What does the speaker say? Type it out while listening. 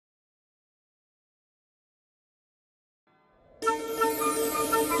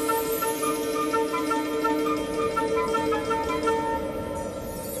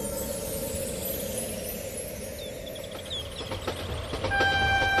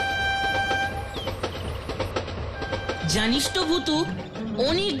জানিস তো ভূতু,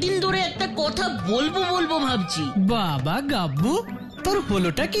 অনেকদিন ধরে একটা কথা বলবো বলবো ভাবছি। বাবা গাব্বু, তোর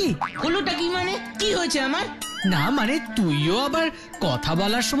হলোটা কি? হলোটা কি মানে? কি হয়েছে আমার? না মানে তুইও আবার কথা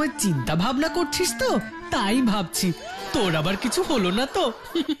বলার সময় চিন্তা ভাবনা করছিস তো, তাই ভাবছি তোর আবার কিছু হলো না তো।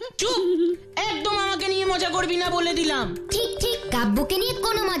 চুপ, একদম আমাকে নিয়ে মজা করবি না বলে দিলাম। ঠিক ঠিক, গাব্বুকে নিয়ে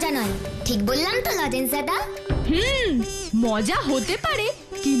কোনো মজা নয়। ঠিক বললাম তো লজেন্স দাদা? মজা হতে পারে,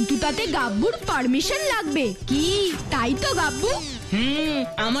 কিন্তু তাতে গাব্বুর পারমিশন লাগবে কি? তাই তো গাব্বু?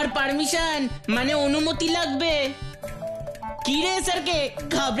 আমার পারমিশন মানে অনুমতি লাগবে। কি রে স্যারকে,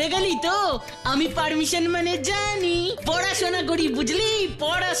 ঘাবড়ে গেলি তো? আমি পারমিশন মানে জানি, পড়াশোনা করি বুঝলি,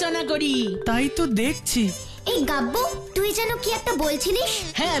 পড়াশোনা করি। তাই তো দেখছি। এই গাব্বু, তুই যেন কি একটা বলছিলিস?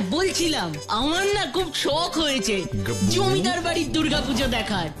 হ্যাঁ বলছিলাম, আমার না খুব শখ হয়েছে জমিদার বাড়ির দুর্গাপুজো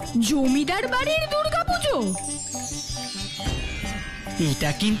দেখার। জমিদার বাড়ির দুর্গাপুজো? এটা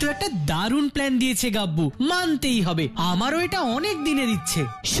কিন্তু একটা দারুণ প্ল্যান দিয়েছে গাব্বু, মানতেই হবে। আমারও এটা অনেক দিনের ইচ্ছে।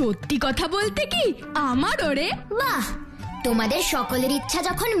 সত্যি কথা বলতে কি আমারও রে। বাহ, তোমাদের সকলের ইচ্ছা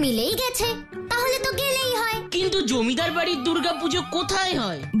যখন মিলেই গেছে তাহলে তো গেলেই হয়। কিন্তু জমিদার বাড়ির দুর্গাপুজো কোথায়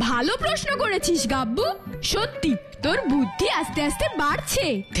হয়? ভালো প্রশ্ন করেছিস গাব্বু, সত্যি তোর বুদ্ধি আস্তে আস্তে বাড়ছে।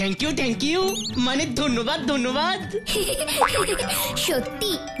 থ্যাংক ইউ মানে ধন্যবাদ ধন্যবাদ।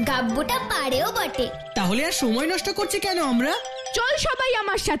 সত্যি গাব্বুটা পারেও বটে। তাহলে আর সময় নষ্ট করছে কেন আমরা? চল সবাই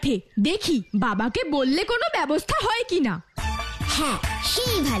আমার সাথে, দেখি বাবাকে বললে কোনো ব্যবস্থা হয় কিনা। হ্যাঁ,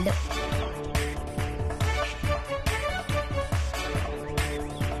 সেই ভালো।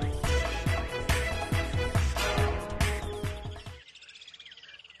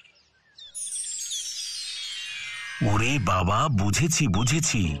 ওরে বাবা, বুঝেছি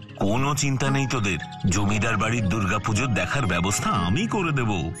বুঝেছি, কোনো চিন্তা নেই তোদের। জমিদার বাড়ির দুর্গাপুজোর দেখার ব্যবস্থা আমি করে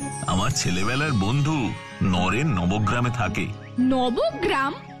দেব। আমার ছেলেবেলার বন্ধু নরেন নবগ্রামে থাকে।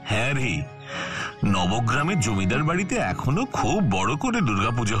 নবগ্রাম? হ্যাঁ রে, নবগ্রামের জমিদার বাড়িতে এখনো খুব বড় করে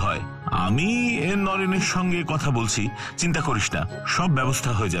দুর্গাপুজো হয়। আমি নরেনের সঙ্গে কথা বলছি, চিন্তা করিস না, সব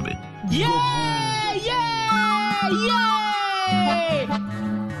ব্যবস্থা হয়ে যাবে।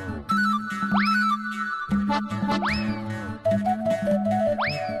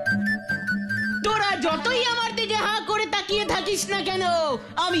 তোরা যতই আমার দিকে হা করে তাকিয়ে থাকিস না কেন,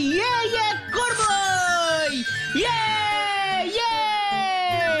 আমি ইয়ে ইয়ে করবই।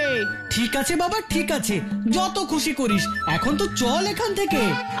 ঠিক আছে বাবা, ঠিক আছে, যত খুশি করিস। এখন তো চল এখান থেকে।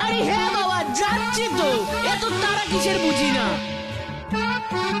 আরে হ্যাঁ বাবা, যাচ্ছি তো, এত তারা কিসের বুঝি না।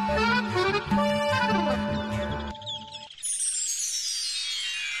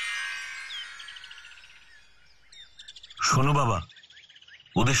 শোনো বাবা,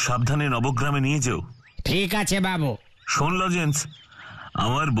 ওদের সাবধানে নবগ্রামে নিয়ে যেও। ঠিক আছে বাবু। শোন লজেন্স,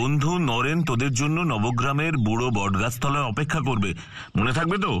 আমার বন্ধু নরেন তোদের জন্য নবগ্রামের বুড়ো বটগাছতলায় অপেক্ষা করবে, মনে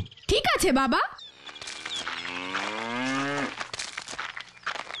থাকবে তো? ঠিক আছে বাবা।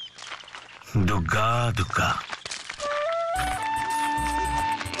 দুর্গা দুর্গা।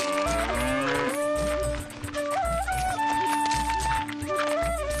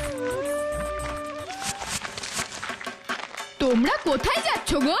 তোমরা কোথায়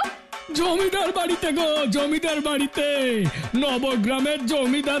যাচ্ছ গো? জমিদার বাড়িতে গো, জমিদার বাড়িতে, নবগ্রামের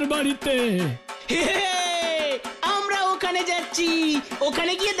জমিদার বাড়িতে। আমরা ওখানে যাচ্ছি,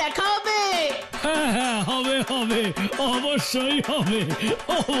 ওখানে গিয়ে দেখা হবে। হ্যাঁ হ্যাঁ, হবে হবে, অবশ্যই হবে,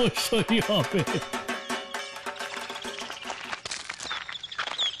 অবশ্যই হবে।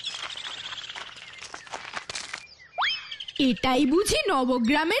 এটাই বুঝি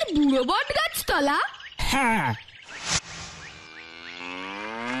নবগ্রামের বুড়ো বট গাছতলা? হ্যাঁ।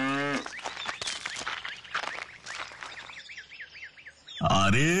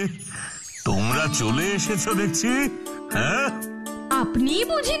 আরে তোমরা চলে এসেছো দেখছি। হ্যাঁ, আপনি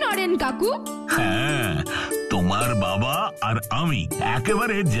বুঝি নরেন কাকু? হ্যাঁ, তোমার বাবা আর আমি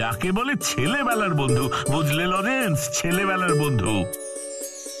একেবারে যাকে বলে ছেলেবেলার বন্ধু, বুঝলে লরেন্স, ছেলেবেলার বন্ধু।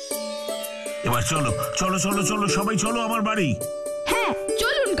 এবার চলো চলো চলো চলো, সবাই চলো আমার বাড়ি। হ্যাঁ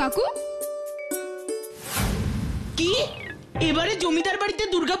চলুন কাকু। কি এবারে জমিদার বাড়িতে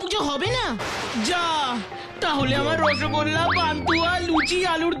দুর্গাপুজো হবে না? যা, তাহলে আমার রসগোল্লা, পান্তুয়া, লুচি,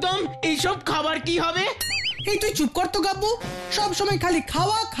 আলুর দম এইসব খাবার কি হবে? এই তুই চুপ কর তো গাব্বু, সব সময় খালি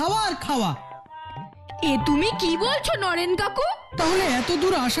খাওয়া খাওয়া আর খাওয়া। এ তুমি কি বলছো নরেন কাকু? তাহলে এত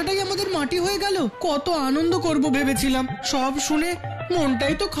দূর আসাটাই আমাদের মাটি হয়ে গেল। কত আনন্দ করব ভেবেছিলাম, সব শুনে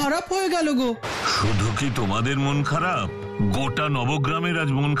মনটাই তো খারাপ হয়ে গেল গো। শুধু কি তোমাদের মন খারাপ? গোটা নবগ্রামের আজ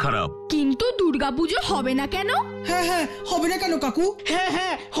মন খারাপ। কিন্তু দুর্গাপুজো হবে না কেন? হ্যাঁ হ্যাঁ, হবে না কেন কাকু?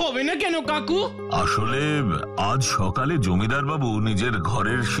 হ্যাঁ হবে না কেন কাকু? আসলে আজ সকালে জমিদার বাবু নিজের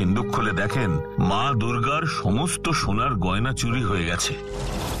ঘরের সিন্দুক খুলে দেখেন মা দুর্গার সমস্ত সোনার গয়না চুরি হয়ে গেছে।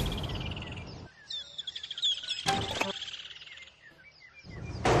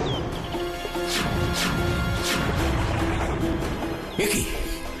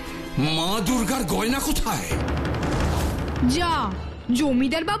 দুর্গার গয়না কোথায়? যা,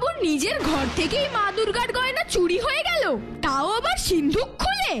 জমিদার বাবুর নিজের ঘর থেকেই মা দুর্গার গয়না চুরি হয়ে গেল, তাও আবার সিন্ধুক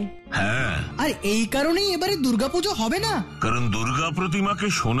খুলে। হ্যাঁ, আর এই কারণেই এবারে দুর্গাপুজো হবে না। কারণ দুর্গা প্রতিমাকে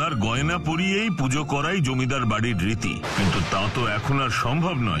সোনার গয়না পরিয়েই পুজো করাই জমিদার বাড়ির রীতি, কিন্তু তা তো এখন আর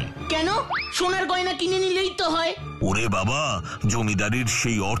সম্ভব নয়। কেন? সোনার গয়না কিনে নিলেই তো হয়। ওরে বাবা, জমিদারির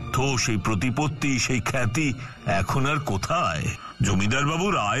সেই অর্থ, সেই প্রতিপত্তি, সেই খ্যাতি এখন আর কোথায়? জমিদার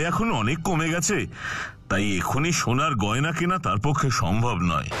বাবুর আয় এখন অনেক কমে গেছে, তাই এখনই সোনার গয়না কেনা তার পক্ষে সম্ভব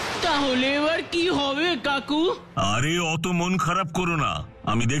নয়। তাহলে এবার কি হবে কাকু? আরে অত মন খারাপ করো না,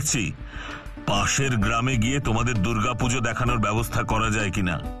 আমি দেখছি পাশের গ্রামে গিয়ে তোমাদের দুর্গাপুজো দেখানোর ব্যবস্থা করা যায়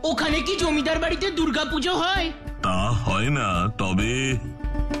কিনা। ওখানে কি জমিদার বাড়িতে দুর্গাপুজো হয়? তা হয় না, তবে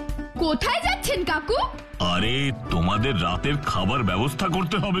কোথায় যাচ্ছেন কাকু? আরে তোমাদের রাতের খাবার ব্যবস্থা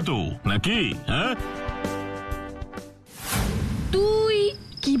করতে হবে তো, নাকি? হ্যাঁ, তুই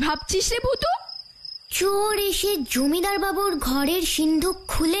কি ভাবছিস রে ভূতু? চোর এসে জমিদার বাবুর ঘরের সিন্ধুক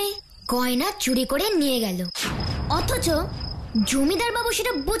খুলে গয়না চুরি করে নিয়ে গেল, অথচ জমিদার বাবু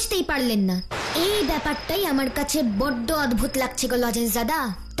সেটা বুঝতেই পারলেন না। এই ব্যাপারটাই আমার কাছে বড্ড অদ্ভুত লাগছে গো লজেন্স দাদা।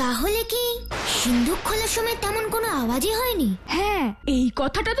 তাহলে কি সিন্ধুক খোলার সময় তেমন কোনো আওয়াজই হয়নি? হ্যাঁ, এই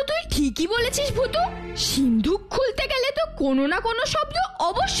কথাটা তো তুই ঠিকই বলেছিস ভূতু। সিন্ধুক খুলতে গেলে তো কোনো না কোনো শব্দ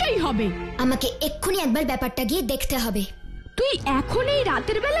অবশ্যই হবে। আমাকে এক্ষুনি একবার ব্যাপারটা গিয়ে দেখতে হবে। তুই এখন এই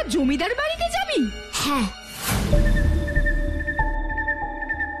রাতের বেলা জমিদার বাড়িতে যাবি? হ্যাঁ।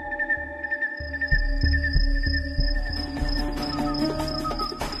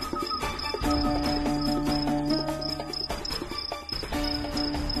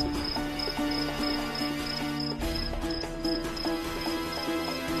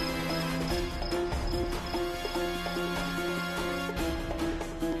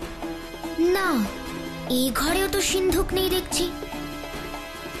 না, এই ঘরেও তো সিন্ধুক নেই দেখছি।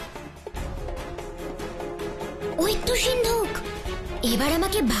 ওই তো সিন্ধুক। এবার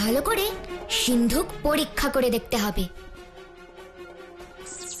আমাকে ভালো করে সিন্ধুক পরীক্ষা করে দেখতে হবে।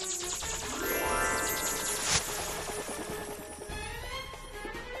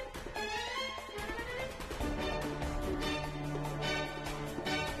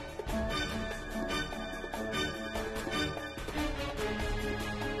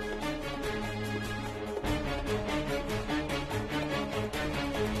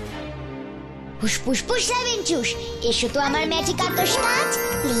 ফুসফুস সেভেন চুস, এসো তো আমার ম্যাজিক আতস কাজ,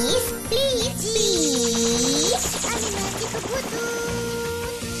 প্লিজ প্লিজ প্লিজ। আমি ম্যাজিক ভূতু।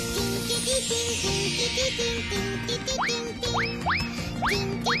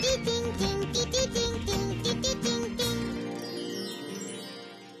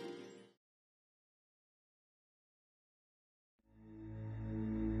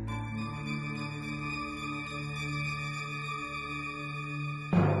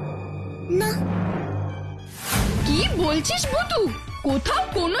 না, কি বলছিস ভূতু? কোথাও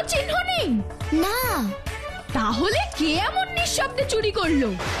কোনো চিহ্ন নেই? না। তাহলে কে এমন নিঃশব্দে চুরি করলো?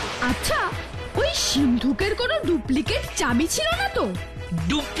 আচ্ছা, ওই সিন্ধুকের কোনো ডুপ্লিকেট চাবি ছিল না তো?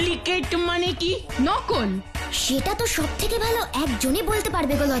 ডুপ্লিকেট মানে কি? নকল। সেটা তো সব থেকে ভালো একজনই বলতে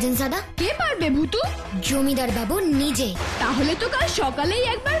পারবে গো লজেন্স দাদা। কে পারবে ভূতু? জমিদার বাবু নিজে। তাহলে তো কাল সকালেই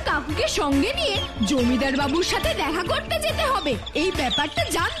একবার কাকুকে সঙ্গে নিয়ে জমিদার বাবুর সাথে দেখা করতে যেতে হবে এই ব্যাপারটা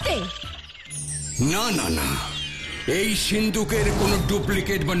জানতে। না না না, এই সিন্ধুকের কোনো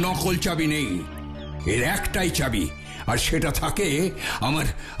ডুপ্লিকেট বা নকল চাবি নেই। এর একটাই চাবি, আর সেটা থাকে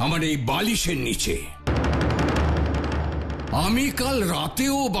আমার এই বালিশের নিচে। আমি কাল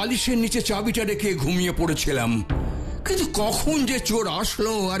রাতেও বালিশের নিচে চাবিটা রেখে ঘুমিয়ে পড়েছিলাম, কিন্তু কখন যে চোর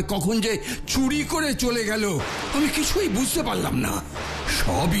আসলো আর কখন যে চুরি করে চলে গেল আমি কিছুই বুঝতে পারলাম না।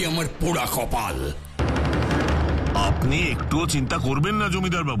 সবই আমার পোড়া কপাল। আপনি একটুও চিন্তা করবেন না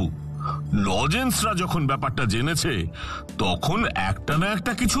জমিদার বাবু। লজেন্সরা যখন ব্যাপারটা জেনেছে তখন একটা না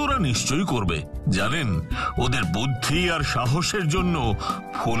একটা কিছু ওরা নিশ্চয়ই করবে। জানেন, ওদের বুদ্ধি আর সাহসের জন্য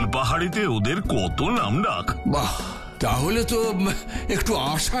ফুলপাহাড়িতে ওদের কত নাম ডাক। বাহ, তাহলে তো একটু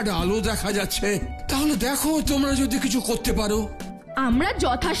আশার আলো দেখা যাচ্ছে। তাহলে দেখো তোমরা যদি কিছু করতে পারো। আমরা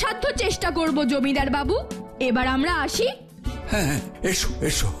যথাসাধ্য চেষ্টা করব জমিদার বাবু। এবার আমরা আসি। হ্যাঁ, এসো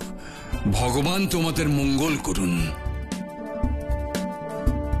এসো, ভগবান তোমাদের মঙ্গল করুন।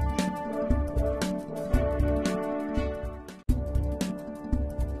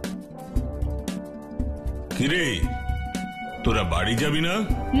 কিরে, তোরা বাড়ি যাবি না?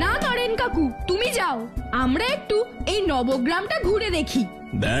 না নরেন কাকু, তুমি যাও, আমরা একটু এই নবগ্রামটা ঘুরে দেখি।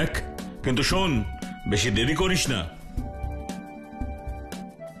 দেখ, কিন্তু শোন, বেশি দেরি করিস না।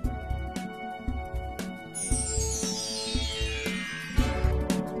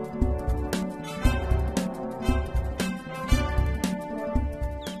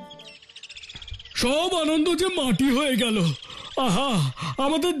 সব আনন্দ যে মাটি হয়ে গেল। আহা,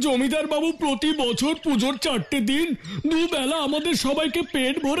 আমাদের জমিদার বাবু প্রতি বছর পুজোর 4টে দিন দুবেলা আমাদের সবাইকে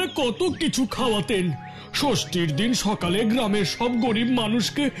পেট ভরে কত কিছু খাওয়াতেন। ষষ্ঠীর দিন সকালে গ্রামের সব গরিব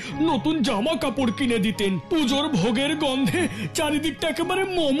মানুষকে নতুন জামা কাপড় কিনে দিতেন। পুজোর ভোগের গন্ধে চারিদিকটা একেবারে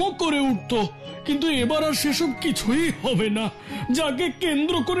মোমো করে উঠত। কিন্তু এবার আর সেসব কিছুই হবে না। যাকে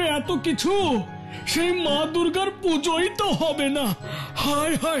কেন্দ্র করে এত কিছু, সেই মা দুর্গার পুজোই তো হবে না।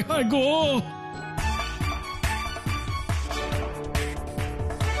 হায় হায় হায় গো।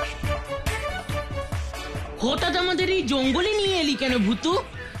 হঠাৎ আমাদের এই জঙ্গলে নিয়ে এলি কেন ভূতু?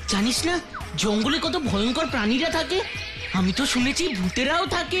 জানিস না জঙ্গলে কত ভয়ঙ্কর প্রাণীরা থাকে? আমি তো শুনেছি ভূতেরাও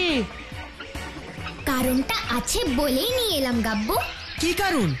থাকে। কারণটা আছে বলেই নিয়ে এলাম গাব্বু। কি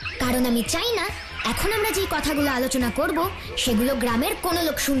কারণ? কারণ আমি চাই না এখন আমরা যে কথাগুলো আলোচনা করব সেগুলো গ্রামের কোনো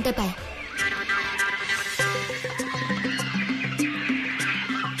লোক শুনতে পায়।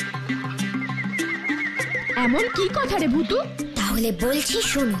 এমন কি কথা রে ভূতু? তাহলে বলছি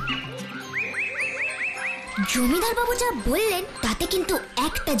শোনো। জমিদার বাবু যা বললেন তাতে কিন্তু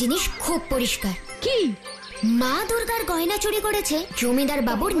একটা জিনিস খুব পরিষ্কার। কি? মা দুর্গার গয়না চুরি করেছে জমিদার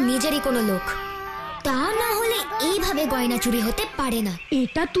বাবুর নিজেরই কোনো লোক। তা না হলে এইভাবে গয়না চুরি হতে পারে না।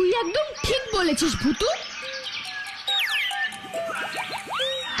 এটা তুই একদম ঠিক বলেছিস ভূতু।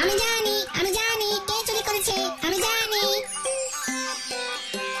 আমি জানি কে চুরি করেছে, আমি জানি।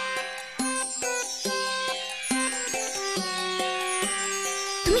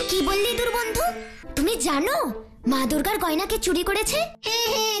 তুমি কি বললি দুর্বন্ধু? তুমি জানো মা দুর্গার গয়নাকে চুরি করেছে?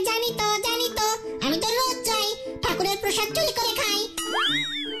 হ্যাঁ জানি তো। আমি তো রোজ যাই ঠাকুরের প্রসাদ চুরি করে খাই,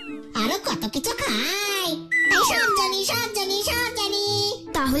 আরো কত কিছু খাই। তাই সব জানি।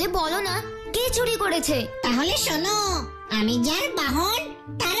 তাহলে বলো না কে চুরি করেছে? তাহলে শোনো, আমি যার বাহন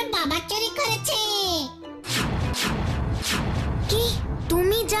তার বাবা চুরি করেছে। কি?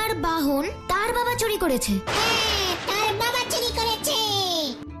 তুমি যার বাহন তার বাবা চুরি করেছে? হ্যাঁ, তার বাবা চুরি করেছে।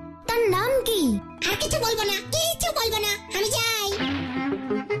 তার নাম কি? আর কিছু বলবো না, আমি যাই।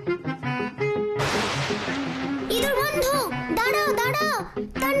 ইঁদুর বন্ধু দাঁড়াও,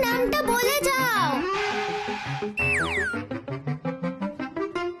 তার নামটা বলে যাও।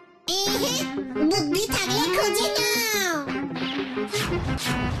 বুদ্ধি থাকলে খুঁজে নাও।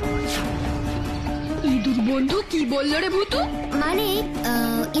 ইঁদুর বন্ধু কি বললো রে ভূতু? মানে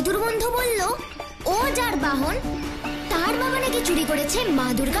ইঁদুর বন্ধু বলল ও যার বাহন তার বাবা নাকি চুরি করেছে মা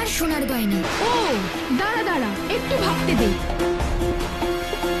দুর্গার সোনার গয়না। ও দাঁড়া একটু ভাবতে দে।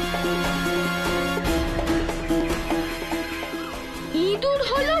 ইঁদুর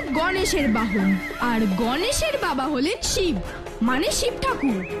হলো গণেশের বাহন, আর গণেশের বাবা হলেন শিব, মানে শিব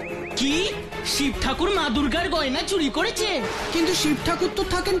ঠাকুর। কি? শিব ঠাকুর মা দুর্গার গয়না চুরি করেছে? কিন্তু শিব ঠাকুর তো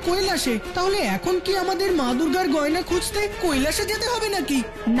থাকেন কৈলাসে। তাহলে এখন কি আমাদের মা দুর্গার গয়না খুঁজতে কৈলাসে যেতে হবে নাকি?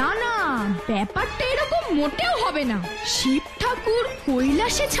 না, ব্যাপারটা এরকম মোটেও হবে না। শিব ঠাকুর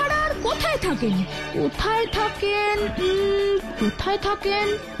কৈলাসে ছাড়া আর কোথায় থাকেন?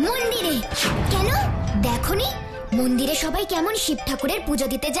 মন্দিরে। কেন দেখোনি মন্দিরে সবাই কেমন শিব ঠাকুরের পুজো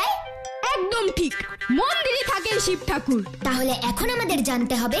দিতে যায়? একদম ঠিক, মন্দিরে থাকেন শিব ঠাকুর। তাহলে এখন আমাদের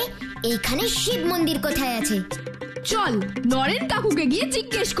জানতে হবে এইখানে শিব মন্দির কোথায় আছে। চল নরেন কাকুকে গিয়ে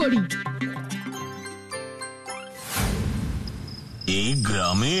জিজ্ঞেস করি। এই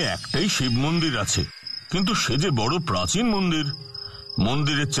গ্রামে একটাই শিব মন্দির আছে, কিন্তু সে যে বড় প্রাচীন মন্দির।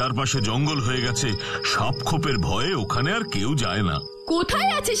 মন্দিরের চারপাশে জঙ্গল হয়ে গেছে, সাপ খোপের ভয়ে ওখানে আর কেউ যায় না।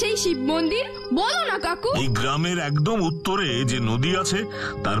 কোথায় আছে সেই শিব মন্দির বলো না কাকু? এই গ্রামের একদম উত্তরে যে নদী আছে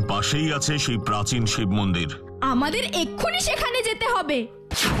তার পাশেই আছে সেই প্রাচীন শিব মন্দির। আমাদের এক্ষুনি সেখানে যেতে হবে।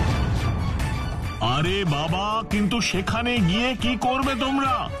 আরে বাবা, কিন্তু সেখানে গিয়ে কি করবে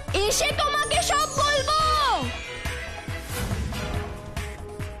তোমরা? এসে তোমাকে সব বলবো।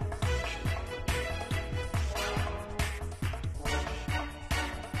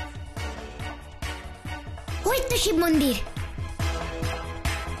 ওই তো শিব মন্দির।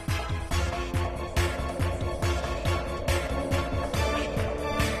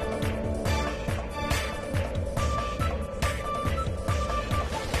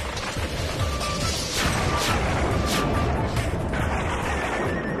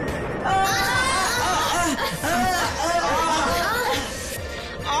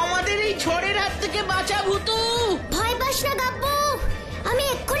 আমাদের এই ঝড়ের হাত থেকে বাঁচা ভূতু। ভয় পাস না গাব্বু, আমি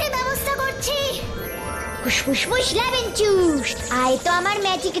এক্ষুনি ব্যবস্থা করছি। ফুসফুস লেমন জুস, আয় তো আমার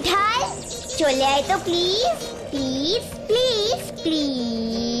ম্যাজিক ঢাল, চলে আয় তো প্লিজ প্লিজ প্লিজ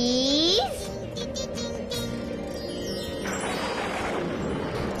প্লিজ।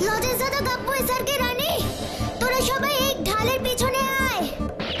 লজের দাদা গাব্বু স্যারকে রানী, তোরা সবাই এই ঢালের পিছনে আয়।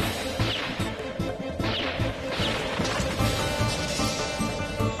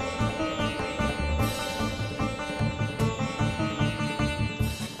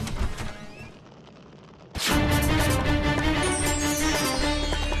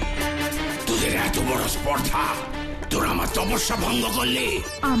 স্পর্ধা, তোর আমার তপস্যা ভঙ্গ করলি।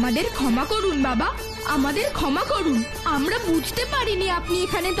 আমাদের ক্ষমা করুন বাবা, আমাদের ক্ষমা করুন। আমরা বুঝতে পারিনি আপনি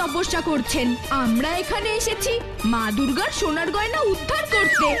এখানে তপস্যা করছেন। আমরা এখানে এসেছি মা দুর্গার সোনার গয়না উদ্ধার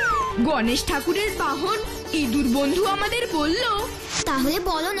করতে। গণেশ ঠাকুরের বাহন ইঁদুর বন্ধু আমাদের বলল। তাহলে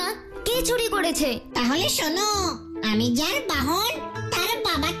বলো না কে চুরি করেছে? তাহলে শোনো, আমি যার বাহন তার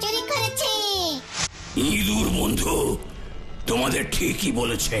বাবা চুরি করেছে। ইঁদুর বন্ধু তোমাদের ঠিকই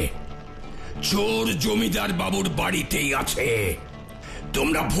বলেছে, চোর জমিদার বাবুর বাড়িতেই আছে।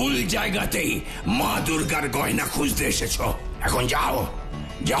 তোমরা ভুল জায়গাতেই মা দুর্গার গয়না খুঁজতে এসেছো। এখন যাও,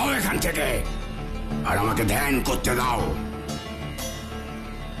 যাও এখান থেকে, আর আমাকে ধ্যান করতে দাও।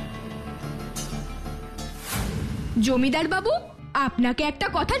 জমিদার বাবু, আপনাকে একটা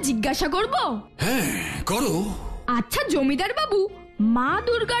কথা জিজ্ঞাসা করব? হ্যাঁ করো। আচ্ছা জমিদার বাবু, মা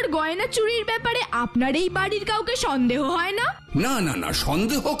দুর্গার গয়না চুরির ব্যাপারে আপনার এই বাড়ির কাউকে সন্দেহ হয় না? না না না,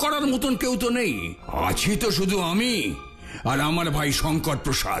 সন্দেহ করার মতন কেউ তো নেই। আছি তো শুধু আমি আর আমার ভাই শঙ্কর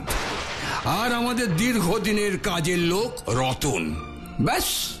প্রসাদ, আর আমাদের দীর্ঘদিনের কাজের লোক রতন। ব্যাস,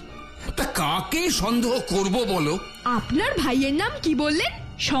 তা কাকে সন্দেহ করব বলো? আপনার ভাইয়ের নাম কি বললেন?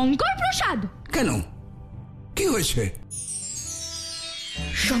 শঙ্কর প্রসাদ? কেন, কি হয়েছে?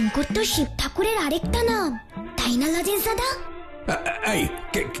 শঙ্কর তো শিব ঠাকুরের আরেকটা নাম, তাই না লজেন্স দাদা? এই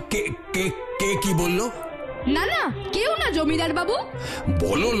কে কে কে কে কি বললো? না না, কেউ না জমিদার বাবু।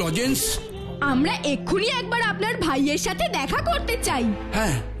 বলো লজেন্স। আমরা এক্ষুনি একবার আপনার ভাইয়ের সাথে দেখা করতে চাই।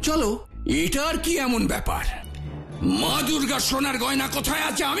 হ্যাঁ চলো। এটা আর কি এমন ব্যাপার? মা দুর্গার সোনার গয়না কোথায়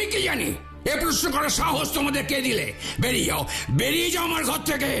আছে আমি কি জানি? এ প্রশ্ন করার সাহস তোমাদের কে দিলে? বেরিয়ে যাও, বেরিয়ে যাও আমার ঘর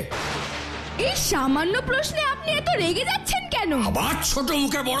থেকে। এই সামান্য প্রশ্নে আপনি এত রেগে যাচ্ছেন কেন? আবার ছোট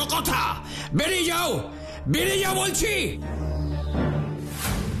মুখে বড় কথা। বেরিয়ে যাও, বেরিয়ে যাও বলছি।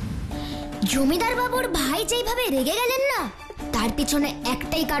 জমিদার বাবুর ভাই যেভাবে রেগে গেলেন না, তার পিছনে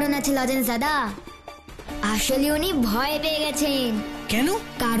একটাই কারণ আছে লজেন্স দাদা। আসলে উনি ভয় পেয়ে গেছেন। কেন?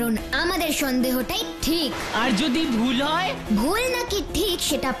 কারণ আমাদের সন্দেহটাই ঠিক। আর যদি ভুল হয়? ভুল নাকি ঠিক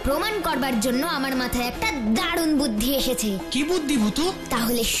সেটা প্রমাণ করবার জন্য আমার মাথায় একটা দারুণ বুদ্ধি এসেছে। কি বুদ্ধি ভূতু?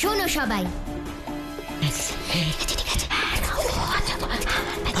 তাহলে শোনো সবাই।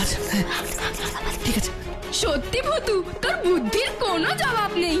 ঠিক আছে। সত্যি ভূতু, তোর বুদ্ধির কোনো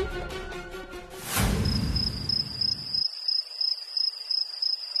জবাব নেই।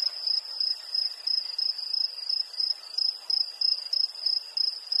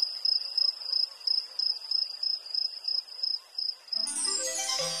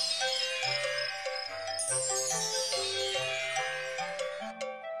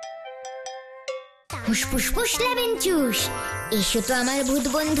 ফুসফুস ফুস লেবেন চুস, এসো তো আমার ভূত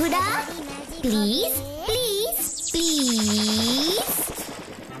বন্ধুরা, প্লিজ প্লিজ প্লিজ।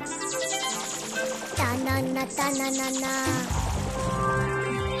 টানা টানা না না।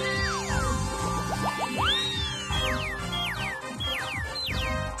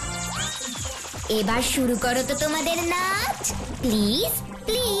 এবার শুরু করো তো তোমাদের নাচ, প্লিজ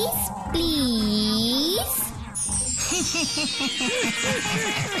প্লিজ প্লিজ।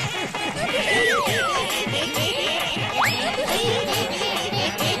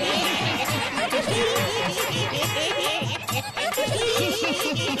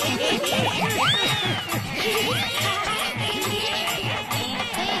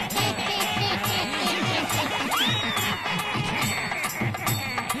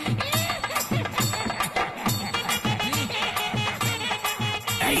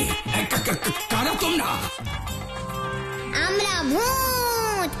 কারা তোমরা? আমরা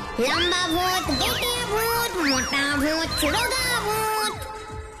ভূত, লম্বা ভূত, বেটে ভূত, মোটা ভূত, রোগা ভূত।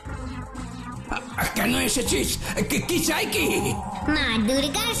 কেন এসেছিস? কি চাই কি? মা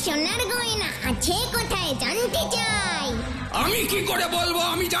দুর্গার সোনার গয়না আছে কোথায় জানতে চাই। আমি কি করে বলবো?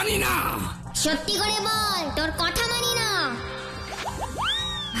 আমি জানি না। সত্যি করে বল, তোর কথা মানি না।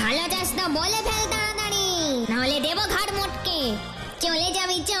 ভালো চাস তো বলে ফেল তাড়াতাড়ি, নাহলে দেবো ঘাড় মোটকে, চলে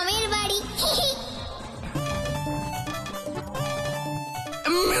যাবি জমের বাড়ি।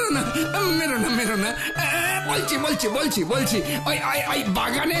 মেরো না, মেরো না, মেরো না। বলছি বলছি বলছি বলছি, ওই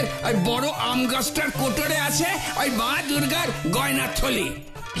বাগানের ওই বড় আম গাছটার কোটরে আছে ওই মা দুর্গার গয়নার থলি।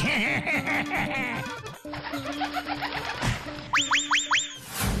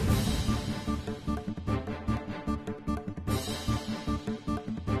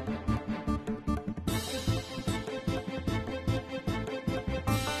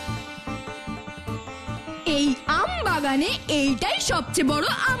 এই আম বাগানে এইটাই সবচেয়ে বড়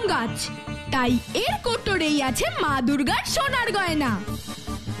আম গাছ, তাই এর কোটরেই আছে মা দুর্গার সোনার গয়না।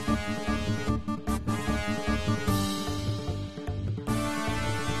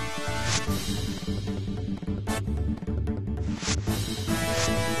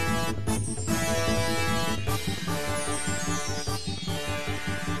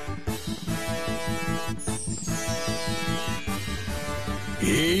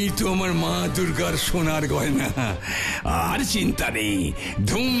 এই তো আমার মা দুর্গার সোনার গয়না। আর চিন্তা নেই,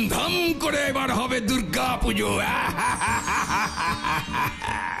 ধুমধাম করে এবার হবে দুর্গা পুজো।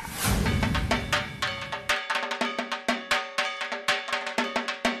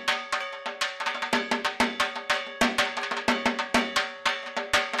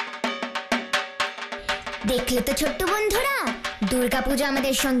 দেখলে তো ছোট্ট বন্ধুরা, দুর্গাপূজা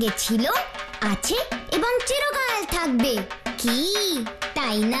আমাদের সঙ্গে ছিল, আছে এবং চিরকাল থাকবে। কি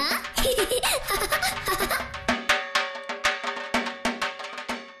তাই না?